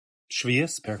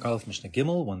Shevi'is Mishna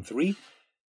Gimel 1-3.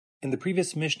 In the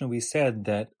previous Mishnah, we said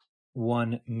that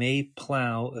one may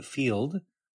plow a field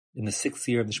in the 6th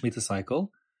year of the Shemitah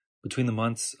cycle between the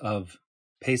months of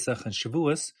Pesach and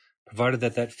Shavuos, provided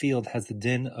that that field has the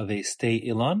din of a stay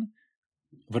ilan,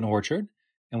 of an orchard.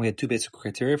 And we had two basic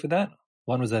criteria for that.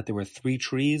 One was that there were 3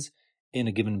 trees in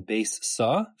a given base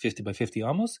saw, 50 by 50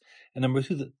 almost. And number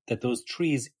 2, that those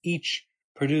trees each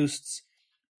produced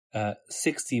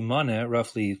 60 mana,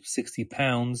 roughly 60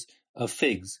 pounds of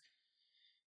figs.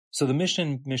 So the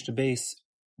Mishnah base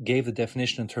gave the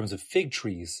definition in terms of fig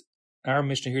trees. Our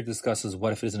Mishnah here discusses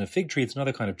what if it isn't a fig tree, it's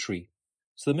another kind of tree.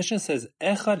 So the Mishnah says,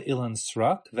 Echad ilan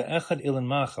srak ve'echad ilan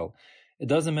machal. It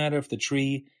doesn't matter if the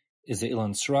tree is an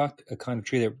ilan srak, a kind of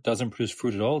tree that doesn't produce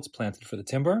fruit at all, it's planted for the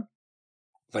timber,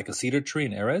 like a cedar tree,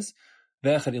 an erez,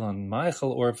 ve'echad ilan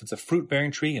machal, or if it's a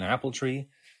fruit-bearing tree, an apple tree,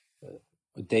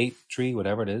 a date tree,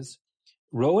 whatever it is.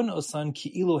 Rowan osan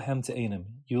ki'ilu hem te'enim.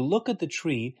 You look at the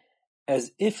tree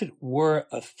as if it were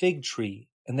a fig tree,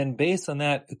 and then based on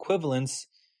that equivalence,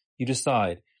 you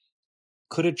decide,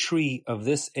 could a tree of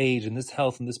this age and this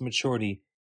health and this maturity,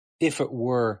 if it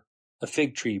were a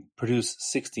fig tree, produce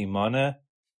 60 mana,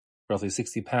 roughly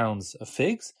 60 pounds of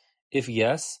figs? If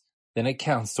yes, then it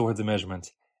counts towards the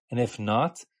measurement. And if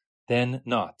not, then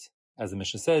not. As the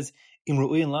Mishnah says,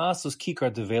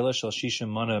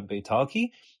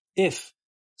 if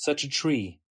such a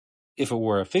tree, if it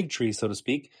were a fig tree, so to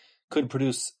speak, could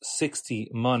produce 60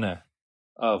 mana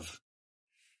of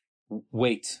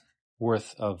weight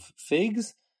worth of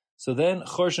figs, so then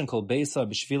chorshen kol beisa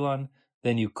b'shvilan,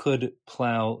 then you could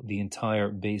plow the entire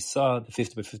beisa, the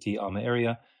 50 by 50 alma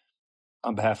area,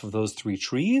 on behalf of those 3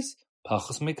 trees.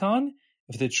 Pachos mekan,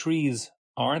 if the trees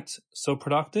aren't so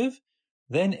productive,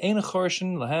 then ein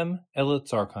chorshen lahem ela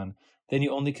tzarkan, then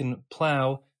you only can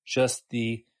plow just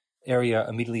the area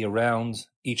immediately around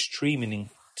each tree, meaning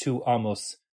 2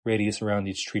 amos radius around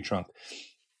each tree trunk.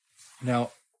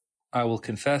 Now, I will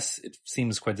confess, it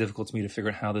seems quite difficult to me to figure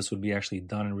out how this would be actually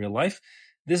done in real life.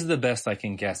 This is the best I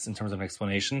can guess in terms of an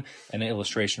explanation and an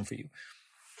illustration for you.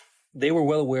 They were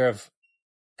well aware of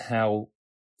how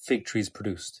fig trees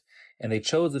produced, and they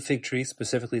chose the fig tree,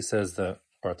 specifically says the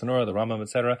Bartanura, the Rambam,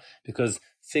 etc., because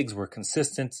figs were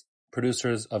consistent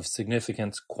producers of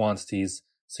significant quantities,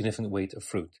 significant weight of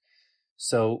fruit.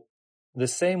 So the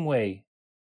same way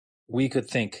we could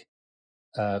think,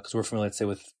 because we're familiar, let's say,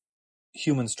 with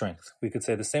human strength, we could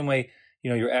say the same way,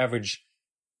 your average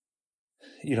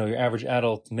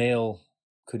adult male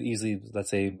could easily, let's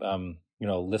say,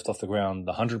 lift off the ground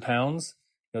 100 pounds,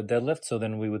 deadlift. So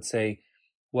then we would say,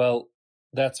 well,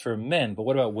 that's for men, but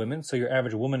what about women? So your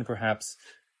average woman perhaps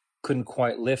couldn't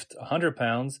quite lift 100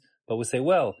 pounds, but would say,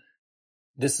 well,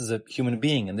 this is a human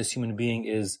being, and this human being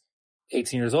is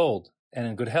 18 years old and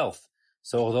in good health.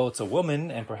 So although it's a woman,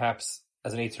 and perhaps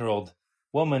as an 18-year-old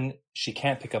woman, she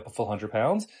can't pick up a full 100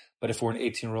 pounds, but if we're an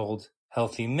 18-year-old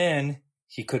healthy man,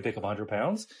 he could pick up 100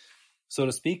 pounds, so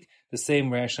to speak. The same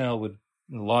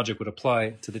logic would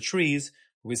apply to the trees.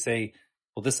 We say,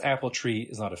 well, this apple tree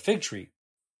is not a fig tree,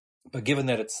 but given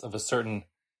that it's of a certain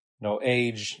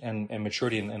age and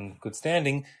maturity and good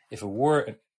standing, if it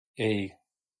were a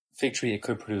fig tree, it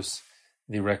could produce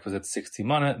the requisite 60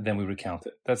 mana, then we would count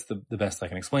it. That's the best I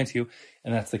can explain to you,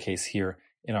 and that's the case here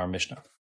in our Mishnah.